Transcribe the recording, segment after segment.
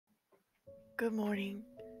Good morning.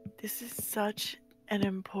 This is such an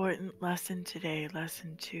important lesson today,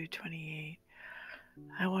 lesson 228.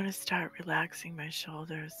 I want to start relaxing my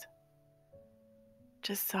shoulders,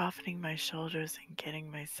 just softening my shoulders and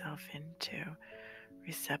getting myself into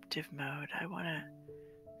receptive mode. I want to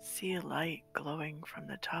see a light glowing from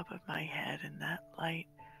the top of my head, and that light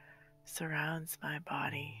surrounds my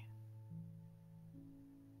body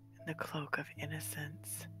in the cloak of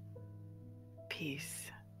innocence,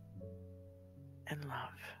 peace, and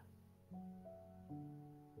love.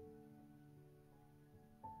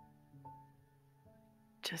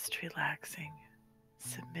 Just relaxing,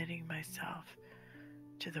 submitting myself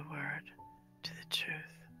to the word, to the truth.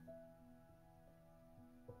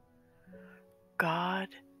 God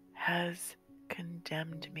has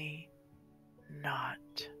condemned me not.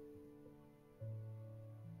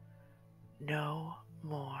 No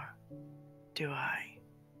more do I.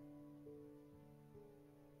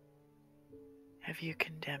 Have you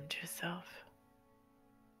condemned yourself?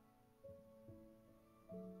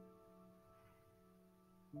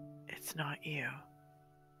 It's not you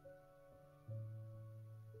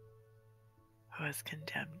who has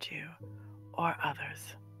condemned you or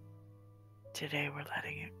others. Today we're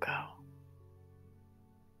letting it go.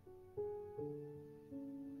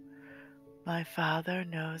 My Father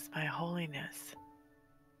knows my holiness.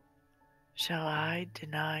 Shall I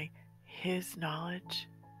deny His knowledge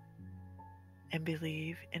and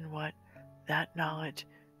believe in what that knowledge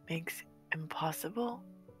makes impossible?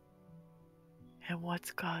 And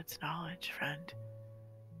what's God's knowledge, friend?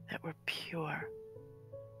 That we're pure,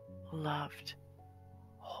 loved,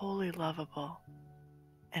 wholly lovable,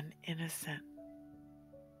 and innocent.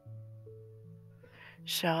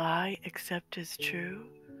 Shall I accept as true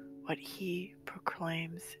what He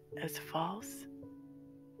proclaims as false?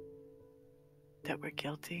 That we're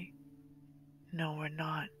guilty? No, we're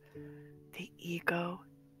not. The ego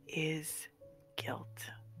is guilt.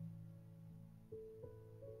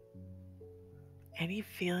 Any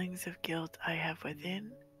feelings of guilt I have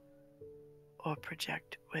within or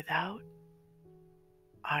project without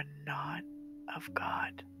are not of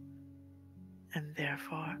God, and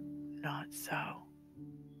therefore not so.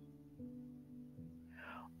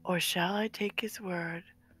 Or shall I take His word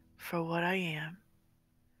for what I am,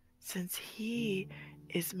 since He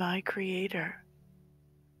is my Creator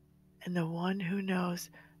and the one who knows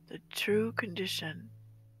the true condition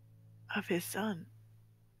of His Son?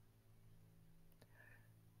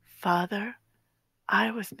 Father, I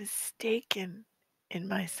was mistaken in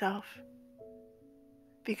myself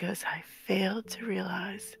because I failed to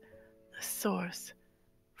realize the source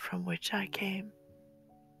from which I came.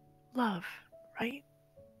 Love, right?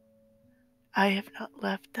 I have not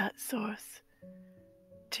left that source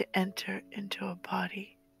to enter into a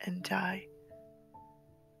body and die.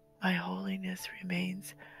 My holiness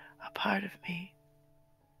remains a part of me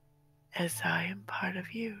as I am part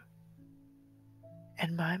of you.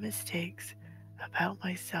 And my mistakes about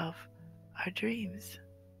myself are dreams.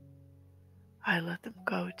 I let them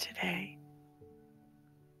go today,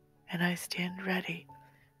 and I stand ready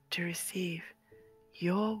to receive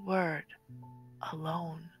your word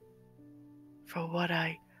alone for what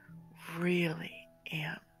I really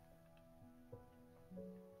am.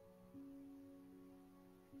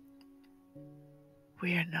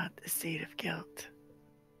 We are not the seed of guilt.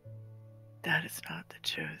 That is not the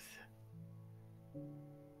truth.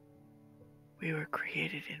 We were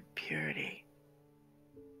created in purity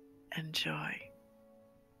and joy,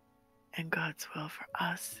 and God's will for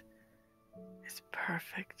us is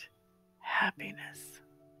perfect happiness.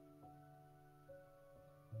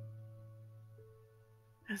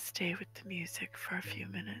 Now stay with the music for a few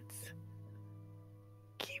minutes.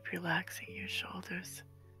 Keep relaxing your shoulders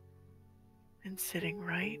and sitting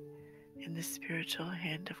right in the spiritual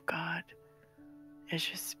hand of God as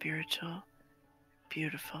your spiritual,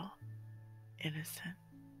 beautiful, innocent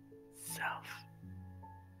self.